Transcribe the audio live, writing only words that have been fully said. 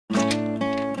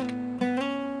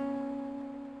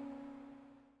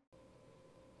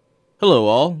Hello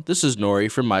all, this is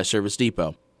Nori from My Service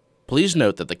Depot. Please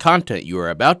note that the content you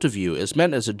are about to view is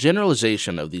meant as a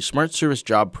generalization of the Smart Service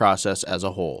job process as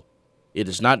a whole. It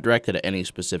is not directed at any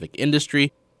specific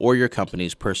industry or your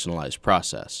company's personalized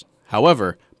process.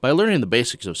 However, by learning the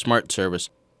basics of Smart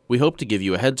Service, we hope to give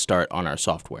you a head start on our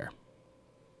software.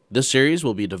 This series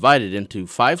will be divided into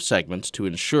 5 segments to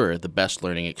ensure the best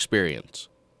learning experience.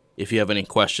 If you have any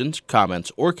questions,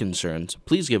 comments, or concerns,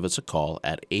 please give us a call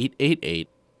at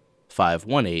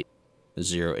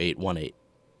 888-518-0818.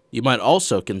 You might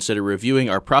also consider reviewing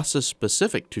our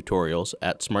process-specific tutorials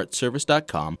at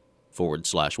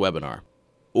smartservice.com/webinar.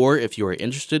 Or if you are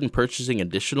interested in purchasing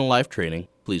additional live training,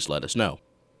 please let us know.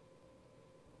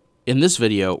 In this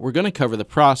video, we're going to cover the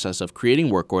process of creating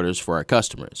work orders for our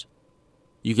customers.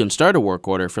 You can start a work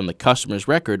order from the customer's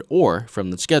record or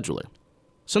from the scheduler.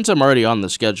 Since I'm already on the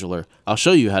scheduler, I'll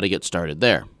show you how to get started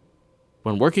there.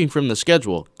 When working from the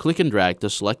schedule, click and drag to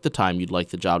select the time you'd like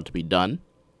the job to be done,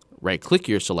 right-click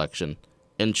your selection,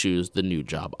 and choose the New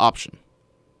Job option.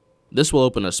 This will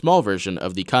open a small version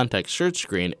of the contact search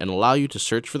screen and allow you to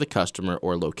search for the customer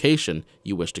or location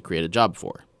you wish to create a job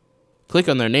for. Click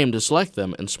on their name to select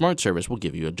them, and Smart Service will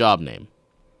give you a job name.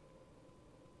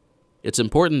 It's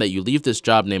important that you leave this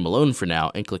job name alone for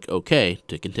now and click OK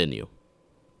to continue.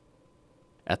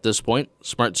 At this point,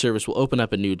 Smart Service will open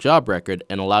up a new job record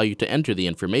and allow you to enter the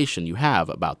information you have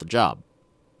about the job.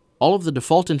 All of the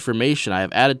default information I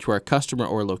have added to our customer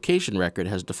or location record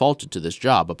has defaulted to this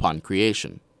job upon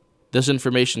creation. This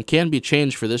information can be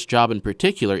changed for this job in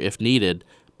particular if needed,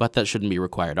 but that shouldn't be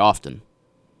required often.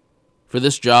 For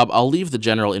this job, I'll leave the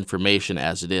general information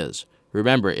as it is.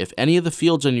 Remember, if any of the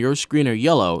fields on your screen are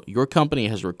yellow, your company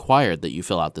has required that you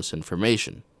fill out this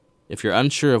information. If you're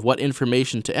unsure of what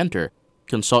information to enter,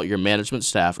 consult your management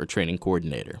staff or training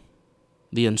coordinator.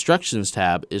 The Instructions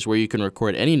tab is where you can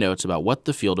record any notes about what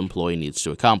the field employee needs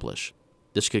to accomplish.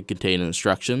 This could contain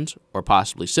instructions or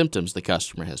possibly symptoms the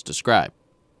customer has described.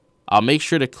 I'll make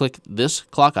sure to click this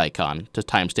clock icon to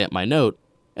timestamp my note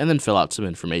and then fill out some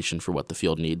information for what the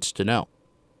field needs to know.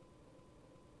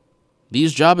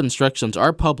 These job instructions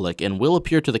are public and will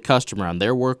appear to the customer on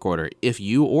their work order if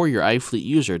you or your iFleet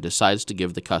user decides to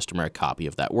give the customer a copy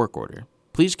of that work order.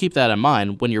 Please keep that in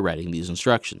mind when you're writing these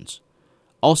instructions.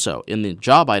 Also, in the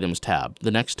Job Items tab, the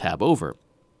next tab over,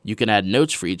 you can add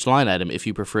notes for each line item if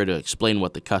you prefer to explain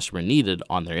what the customer needed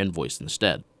on their invoice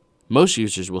instead. Most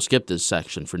users will skip this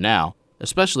section for now,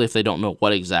 especially if they don't know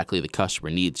what exactly the customer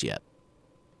needs yet.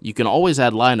 You can always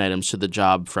add line items to the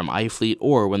job from iFleet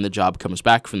or when the job comes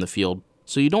back from the field,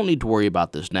 so you don't need to worry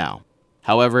about this now.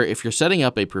 However, if you're setting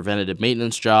up a preventative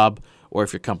maintenance job, or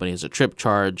if your company has a trip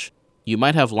charge, you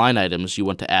might have line items you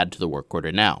want to add to the work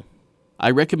order now. I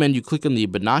recommend you click on the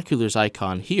binoculars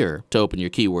icon here to open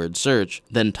your keyword search,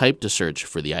 then type to search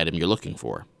for the item you're looking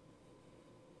for.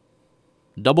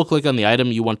 Double-click on the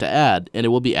item you want to add, and it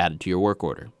will be added to your work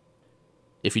order.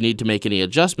 If you need to make any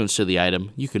adjustments to the item,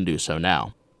 you can do so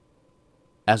now.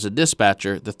 As a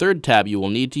dispatcher, the third tab you will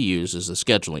need to use is the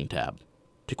Scheduling tab.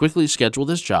 To quickly schedule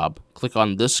this job, click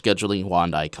on this scheduling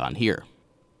wand icon here.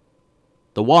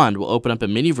 The wand will open up a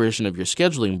mini version of your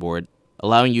scheduling board,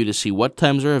 allowing you to see what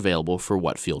times are available for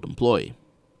what field employee.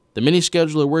 The mini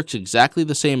scheduler works exactly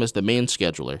the same as the main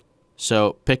scheduler,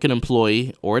 so pick an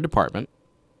employee or a department,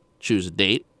 choose a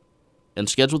date, and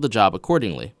schedule the job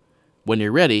accordingly. When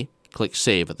you're ready, click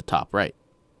Save at the top right.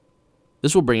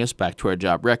 This will bring us back to our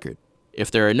job record. If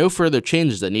there are no further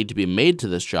changes that need to be made to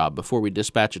this job before we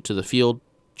dispatch it to the field,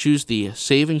 choose the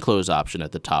Save and Close option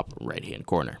at the top right-hand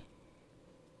corner.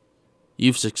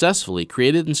 You've successfully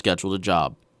created and scheduled a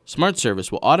job. Smart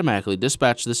Service will automatically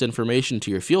dispatch this information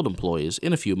to your field employees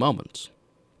in a few moments.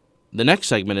 The next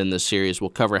segment in this series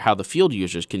will cover how the field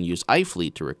users can use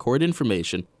iFleet to record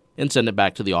information and send it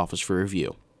back to the office for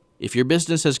review. If your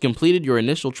business has completed your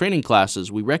initial training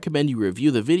classes, we recommend you review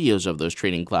the videos of those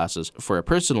training classes for a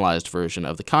personalized version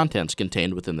of the contents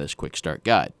contained within this Quick Start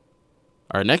Guide.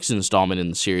 Our next installment in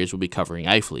the series will be covering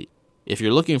iFleet. If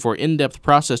you're looking for in-depth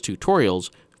process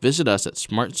tutorials, visit us at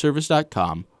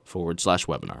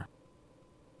smartservice.com/webinar.